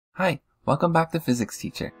Hi, welcome back to Physics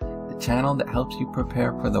Teacher, the channel that helps you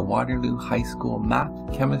prepare for the Waterloo High School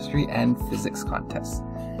Math, Chemistry, and Physics contests.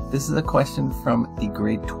 This is a question from the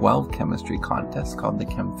grade 12 chemistry contest called the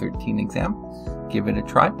Chem13 exam. Give it a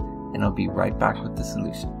try, and I'll be right back with the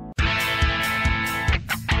solution.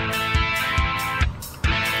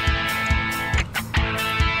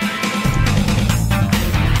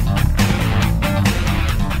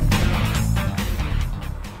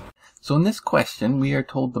 So in this question, we are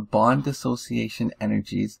told the bond dissociation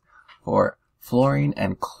energies for fluorine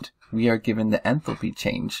and chlorine. We are given the enthalpy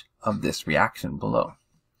change of this reaction below.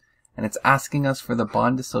 And it's asking us for the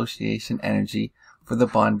bond dissociation energy for the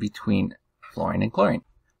bond between fluorine and chlorine.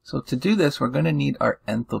 So to do this, we're going to need our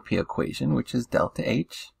enthalpy equation, which is delta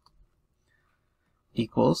H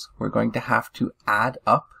equals, we're going to have to add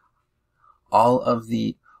up all of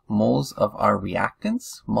the moles of our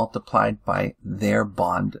reactants multiplied by their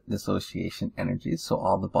bond dissociation energies, so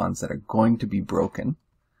all the bonds that are going to be broken.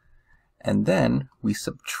 And then we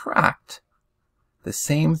subtract the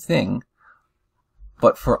same thing,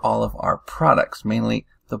 but for all of our products, mainly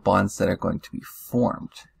the bonds that are going to be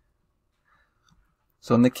formed.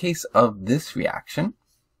 So in the case of this reaction,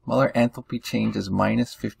 well, our enthalpy change is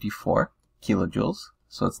minus 54 kilojoules,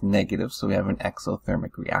 so it's negative, so we have an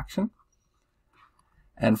exothermic reaction.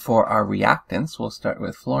 And for our reactants, we'll start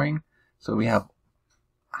with fluorine. So we have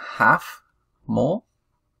half mole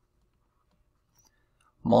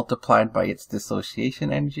multiplied by its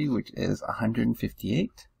dissociation energy, which is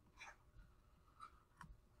 158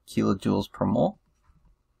 kilojoules per mole.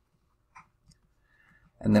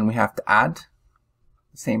 And then we have to add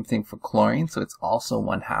the same thing for chlorine, so it's also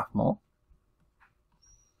 1/2 mole.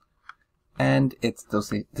 And its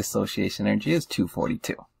dissociation energy is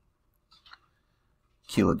 242.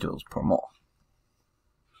 Kilojoules per mole.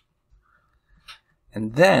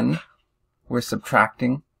 And then we're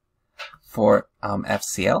subtracting for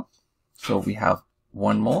FCl. So we have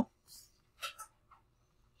 1 mole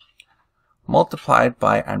multiplied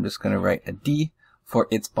by, I'm just going to write a D for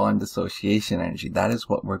its bond dissociation energy. That is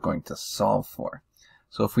what we're going to solve for.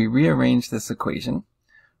 So if we rearrange this equation,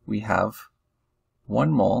 we have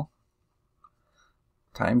 1 mole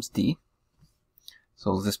times D. So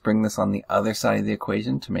we'll just bring this on the other side of the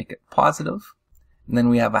equation to make it positive. And then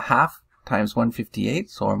we have a half times 158,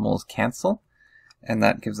 so our moles cancel. And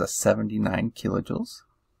that gives us 79 kilojoules.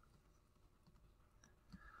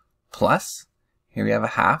 Plus, here we have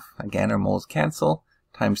a half, again our moles cancel,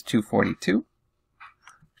 times 242,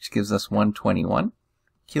 which gives us 121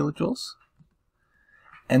 kilojoules.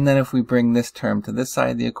 And then if we bring this term to this side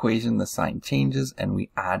of the equation, the sign changes and we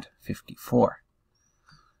add 54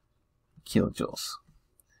 kilojoules.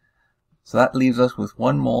 So that leaves us with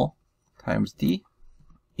 1 mole times D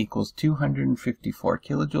equals 254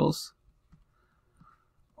 kilojoules.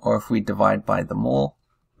 Or if we divide by the mole,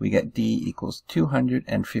 we get D equals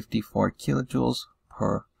 254 kilojoules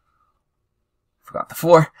per,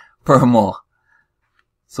 per mole.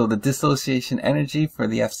 So the dissociation energy for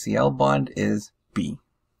the FCl bond is B,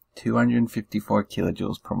 254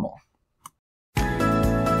 kilojoules per mole.